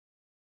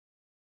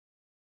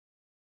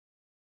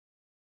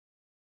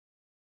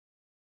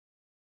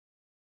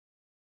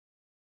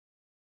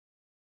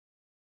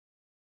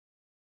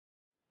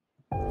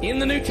In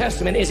the New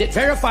Testament, is it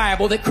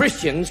verifiable that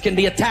Christians can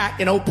be attacked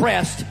and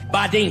oppressed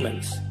by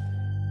demons?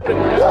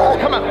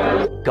 Come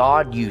on.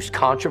 God used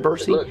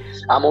controversy. Look,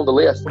 I'm on the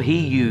list.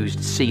 He used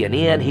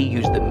CNN. He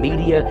used the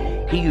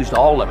media. He used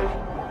all of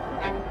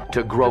it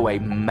to grow a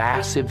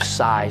massive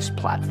size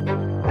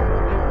platform.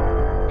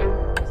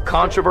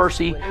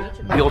 Controversy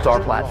built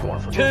our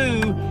platform.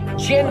 Two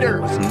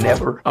genders. It was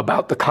never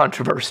about the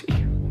controversy.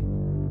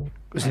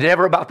 It was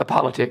never about the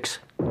politics.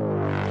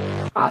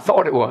 I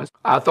thought it was.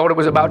 I thought it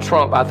was about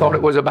Trump. I thought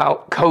it was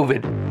about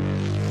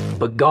COVID.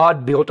 But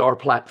God built our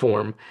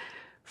platform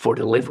for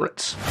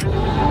deliverance.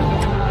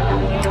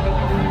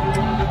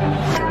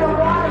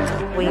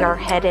 We are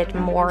headed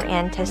more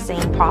into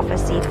seeing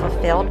prophecy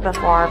fulfilled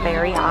before our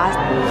very eyes.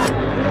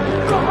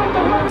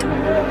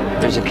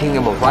 There's a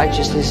kingdom of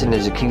righteousness and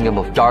there's a kingdom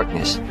of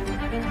darkness.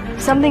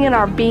 Something in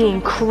our being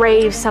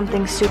craves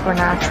something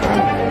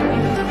supernatural.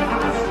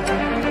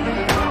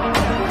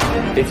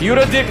 If you're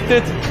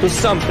addicted to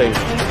something,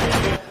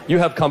 you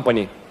have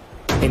company.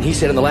 And he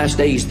said in the last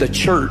days, the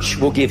church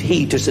will give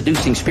heed to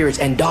seducing spirits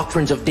and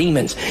doctrines of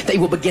demons. They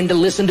will begin to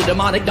listen to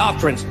demonic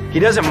doctrines. He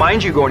doesn't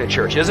mind you going to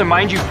church. He doesn't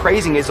mind you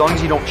praising as long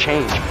as you don't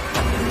change.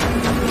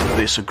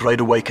 There's a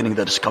great awakening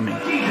that is coming.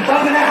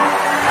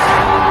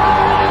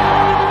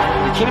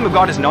 The kingdom of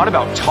God is not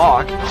about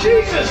talk.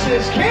 Jesus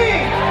is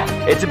king!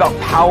 It's about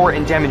power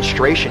and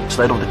demonstration. The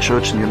state of the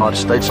church in the United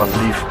States, I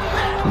believe,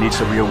 needs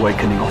a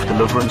reawakening of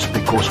deliverance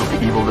because of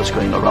the evil that's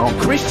going around.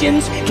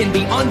 Christians can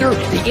be under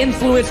the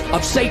influence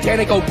of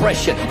satanic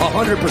oppression.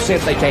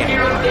 100% they can.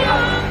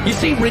 You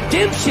see,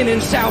 redemption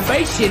and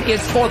salvation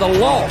is for the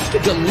lost.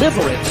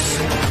 Deliverance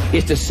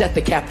is to set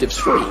the captives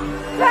free.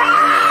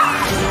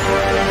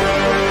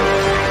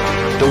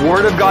 The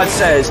word of God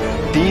says,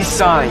 these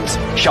signs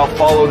shall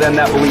follow them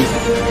that believe.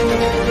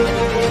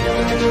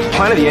 The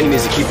plan of the enemy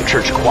is to keep the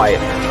church quiet.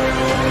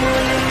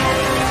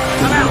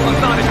 Come out,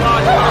 look on it,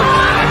 God.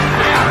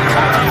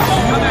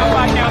 Come out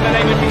right now in the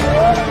name of Jesus.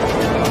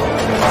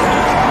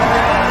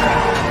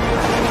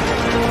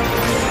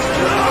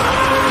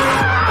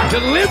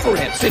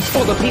 Deliverance is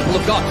for the people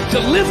of God.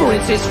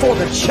 Deliverance is for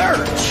the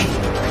church.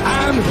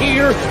 I'm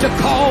here to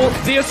call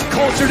this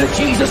culture to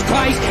Jesus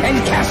Christ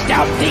and cast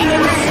out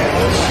demons.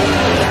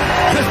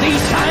 Because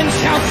these signs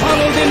shall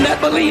follow them that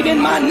believe in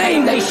my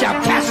name. They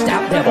shall cast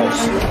out devils.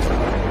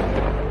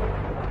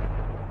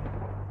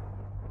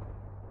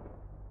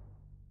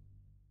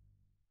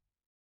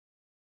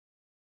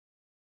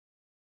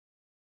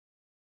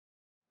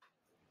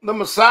 The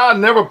Messiah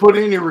never put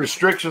any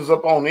restrictions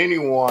upon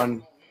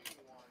anyone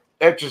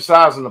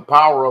exercising the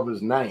power of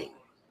his name.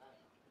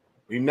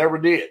 He never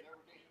did.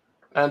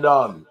 And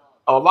a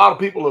lot of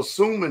people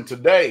assuming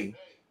today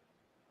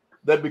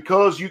that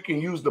because you can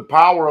use the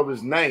power of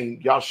his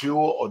name, Yahshua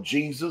or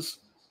Jesus,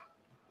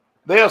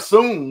 they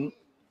assume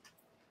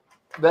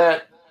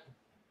that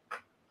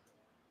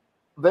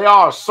they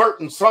are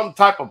asserting some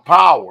type of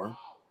power.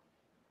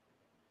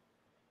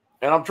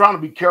 And I'm trying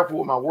to be careful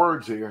with my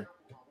words here.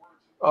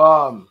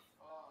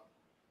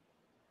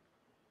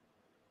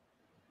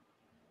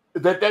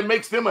 That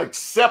makes them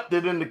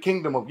accepted in the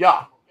kingdom of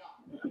Yah.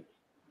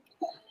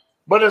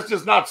 But it's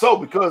just not so,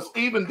 because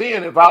even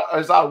then,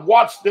 as I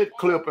watched that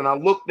clip and I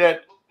looked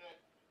at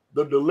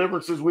the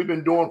deliverances we've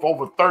been doing for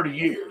over 30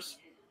 years,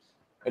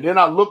 and then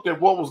I looked at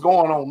what was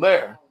going on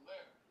there.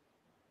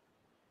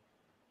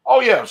 Oh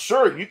yeah,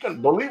 sure,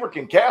 believer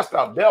can cast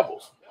out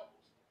devils.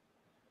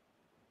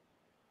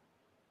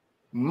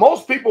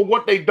 Most people,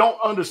 what they don't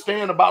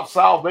understand about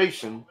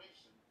salvation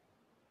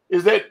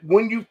is that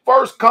when you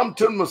first come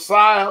to the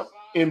Messiah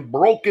in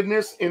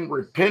brokenness, in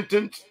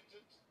repentance,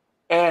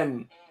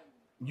 and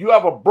you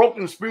have a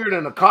broken spirit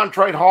and a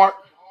contrite heart,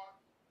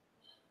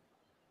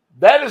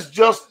 that is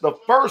just the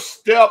first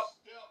step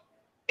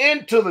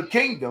into the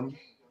kingdom.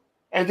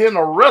 And then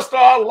the rest of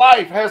our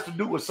life has to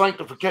do with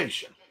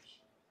sanctification.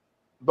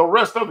 The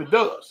rest of it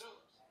does.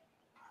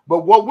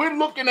 But what we're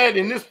looking at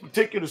in this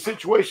particular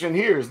situation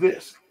here is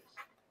this.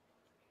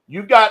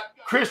 You got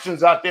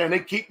Christians out there and they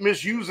keep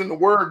misusing the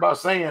word by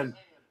saying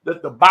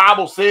that the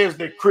Bible says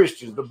they're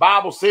Christians. The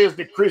Bible says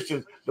they're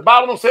Christians. The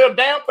Bible don't say a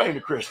damn thing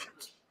to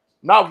Christians.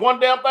 Not one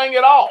damn thing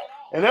at all.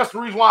 And that's the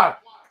reason why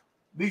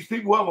these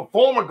people who have a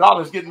form of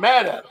godliness get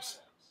mad at us.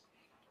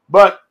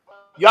 But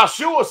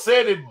Yahshua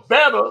said it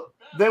better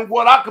than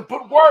what I could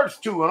put words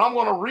to. And I'm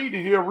going to read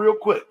it here real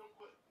quick.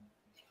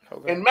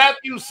 Okay. In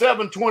Matthew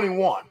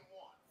 7:21,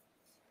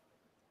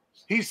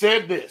 he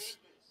said this.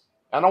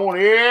 And I want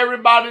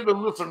everybody to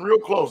listen real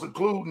close,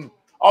 including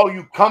all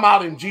you come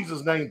out in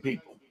Jesus' name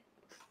people.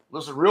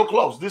 Listen real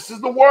close. This is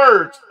the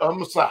words of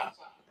Messiah.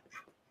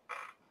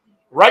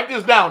 Write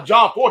this down.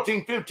 John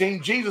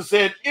 14:15, Jesus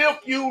said, if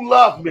you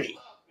love me,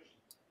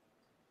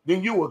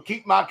 then you will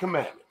keep my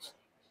commandments.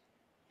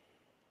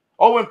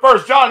 Oh, in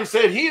 1 John, he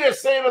said, he that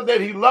saith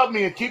that he loved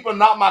me and keepeth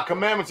not my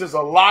commandments is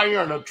a liar,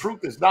 and the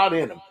truth is not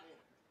in him.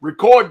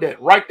 Record that.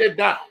 Write that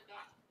down.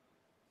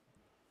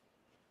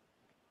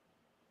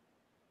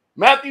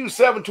 Matthew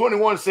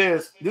 7:21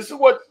 says, this is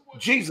what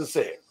Jesus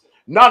said.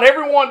 Not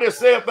everyone that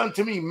saith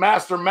unto me,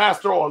 Master,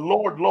 Master, or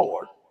Lord,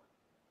 Lord,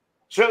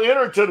 shall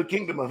enter into the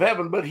kingdom of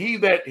heaven, but he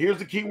that, here's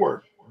the key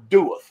word,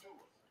 doeth.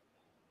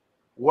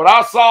 What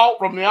I saw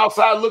from the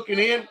outside looking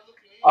in,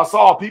 I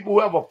saw people who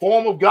have a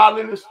form of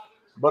godliness,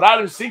 but I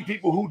didn't see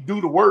people who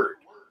do the word.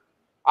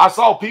 I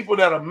saw people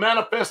that are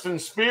manifesting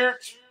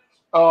spirits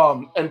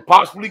and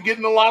possibly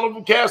getting a lot of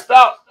them cast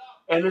out,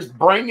 and it's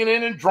bringing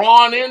in and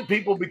drawing in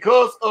people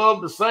because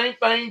of the same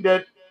thing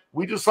that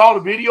we just saw the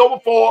video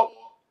before.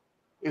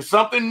 It's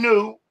something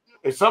new.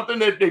 It's something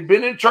that they've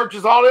been in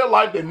churches all their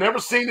life. They've never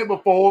seen it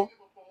before,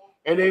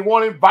 and they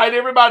want to invite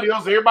everybody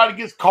else. Everybody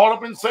gets caught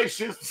up in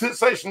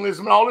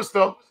sensationalism and all this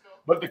stuff.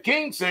 But the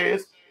king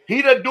says,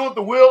 he that doeth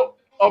the will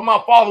of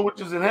my Father which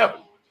is in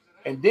heaven.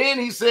 And then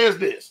he says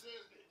this,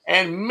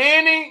 and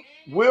many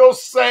will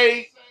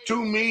say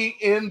to me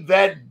in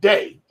that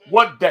day.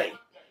 What day?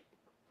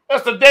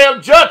 That's the day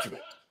of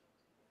judgment.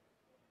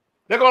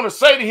 They're going to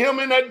say to him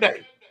in that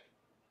day,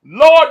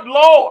 Lord,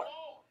 Lord,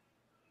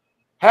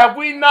 have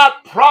we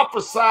not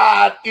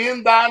prophesied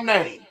in thy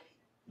name?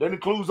 That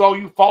includes all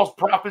you false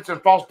prophets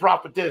and false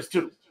prophetess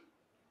too.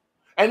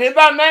 And in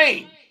thy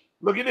name,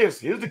 look at this,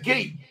 here's the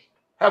key,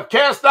 have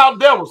cast out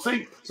devils.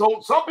 See,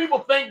 so some people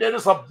think that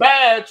it's a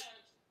badge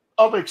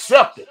of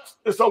acceptance.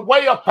 It's a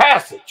way of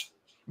passage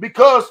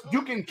because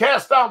you can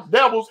cast out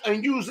devils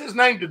and use his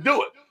name to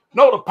do it.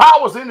 No, the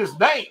power's in his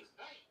name.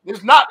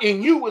 It's not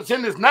in you, it's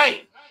in his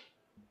name.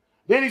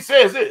 Then he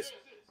says this,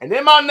 and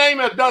in my name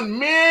have done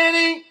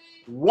many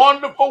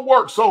wonderful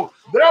works. So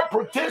their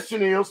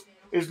petition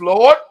is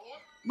Lord,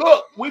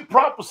 look, we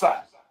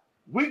prophesied.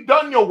 We've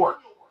done your work.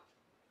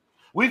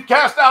 We've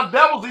cast out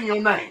devils in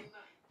your name.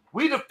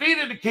 We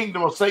defeated the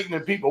kingdom of Satan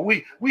and people.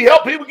 We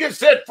help people get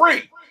set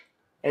free.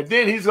 And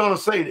then he's going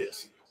to say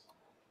this.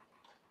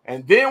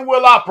 And then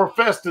will I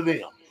profess to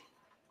them,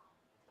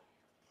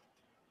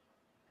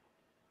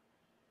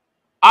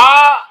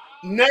 I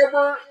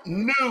never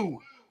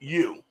knew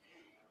you.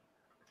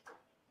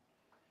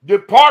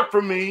 Depart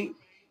from me,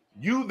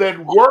 you that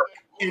work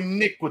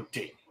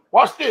iniquity.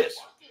 Watch this.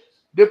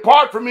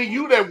 Depart from me,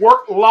 you that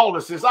work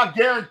lawlessness. I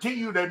guarantee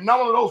you that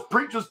none of those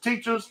preachers,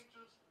 teachers,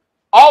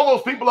 all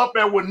those people up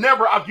there would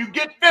never, if you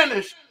get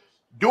finished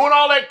doing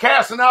all that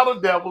casting out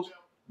of devils,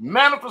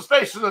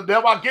 manifestations of the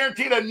devil, I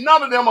guarantee that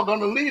none of them are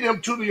going to lead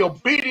him to the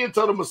obedience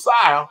of the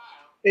Messiah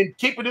in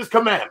keeping his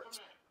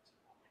commandments.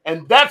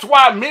 And that's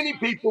why many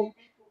people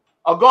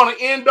are going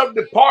to end up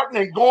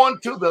departing and going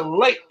to the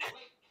lake,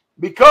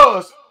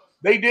 because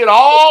they did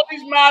all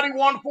these mighty,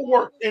 wonderful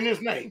works in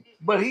his name.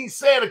 But he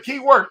said a key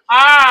word,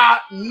 I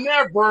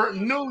never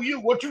knew you.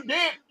 What you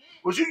did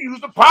was you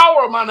used the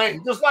power of my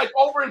name. Just like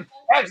over in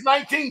Acts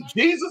 19,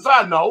 Jesus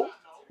I know,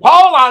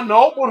 Paul I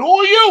know, but who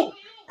are you?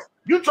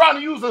 You're trying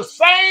to use the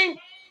same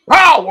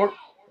power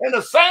and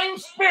the same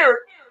spirit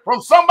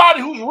from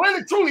somebody who's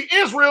really truly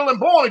Israel and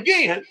born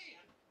again,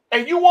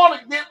 and you want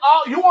to get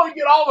all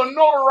the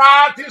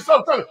notoriety and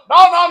stuff.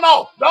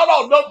 No.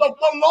 The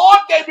Lord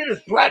gave me this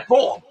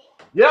platform.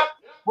 Yep.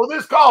 For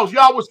this cause,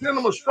 y'all will send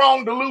them a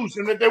strong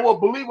delusion that they will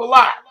believe a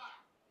lie,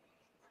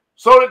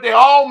 so that they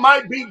all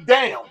might be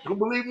damned, to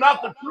believe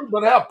not the truth,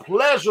 but have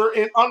pleasure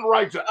in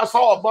unrighteousness. I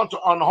saw a bunch of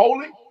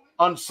unholy,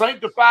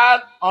 unsanctified,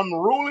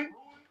 unruly,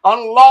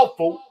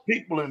 unlawful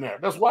people in there.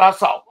 That's what I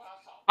saw.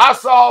 I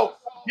saw,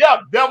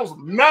 devils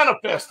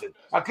manifested.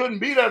 I couldn't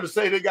be there to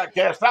say they got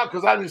cast out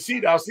because I didn't see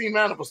that. I seen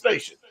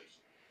manifestation.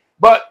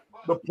 But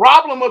the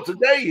problem of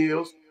today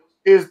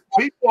is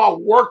people are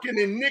working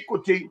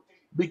iniquity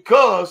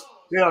because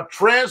they are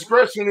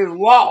transgressing his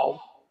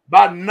law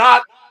by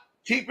not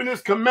keeping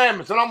his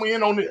commandments. And I'm going to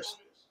end on this.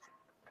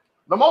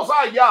 The Most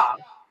High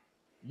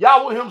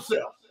Yahweh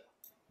himself,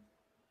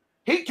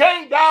 he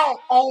came down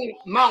on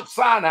Mount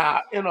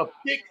Sinai in a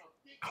thick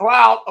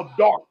cloud of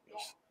darkness.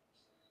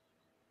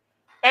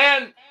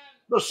 And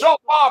the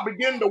shofar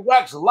began to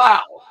wax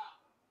loud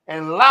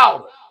and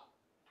louder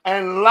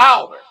and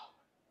louder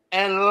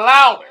and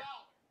louder.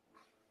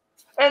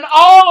 And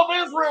all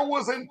of Israel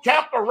was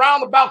encamped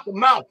around about the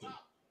mountain.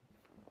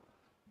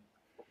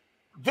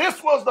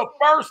 This was the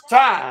first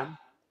time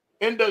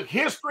in the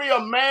history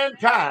of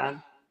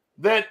mankind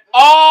that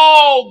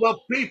all the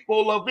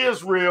people of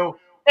Israel,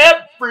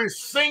 every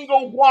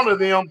single one of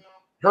them,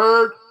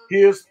 heard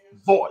his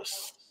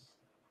voice.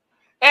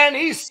 And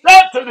he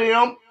said to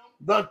them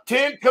the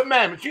 10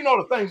 commandments. You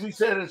know the things he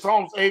said in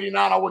Psalms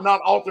 89, I would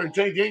not alter and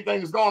change anything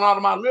that's gone out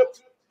of my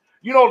lips.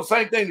 You know the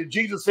same thing that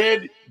Jesus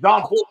said,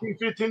 John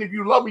 14:15, if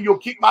you love me, you'll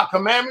keep my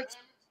commandments.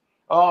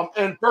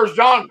 And 1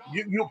 John,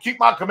 you'll keep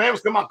my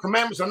commandments because my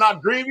commandments are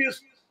not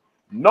grievous.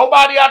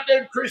 Nobody out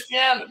there in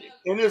Christianity,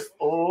 in this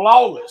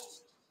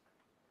lawless,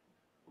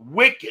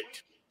 wicked,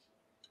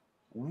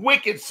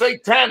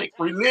 satanic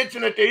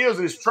religion that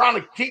there is trying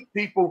to keep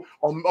people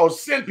or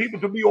send people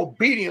to be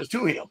obedient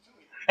to him.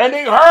 And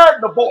they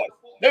heard the voice.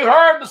 They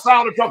heard the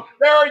sound of trumpet.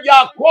 They heard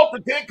y'all quote the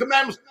 10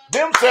 commandments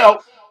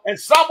themselves. And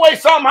some way,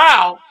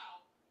 somehow,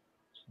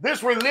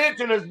 this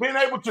religion has been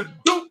able to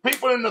dupe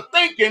people into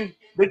thinking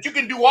that you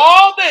can do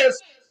all this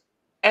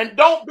and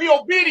don't be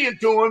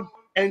obedient to him,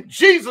 And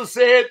Jesus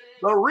said,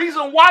 the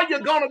reason why you're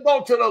going to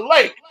go to the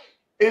lake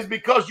is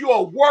because you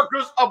are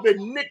workers of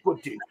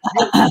iniquity,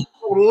 you're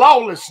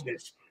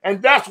lawlessness.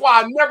 And that's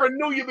why I never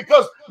knew you,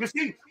 because you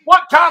see,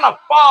 what kind of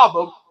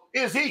father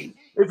is he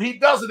if he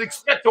doesn't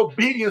expect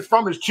obedience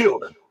from his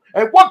children?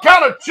 And what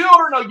kind of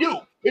children are you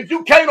if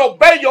you can't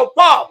obey your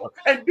father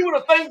and do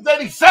the things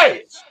that he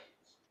says?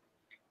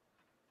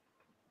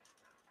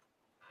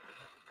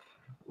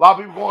 A lot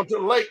of people going to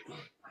the lake,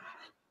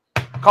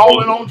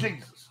 calling on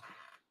Jesus.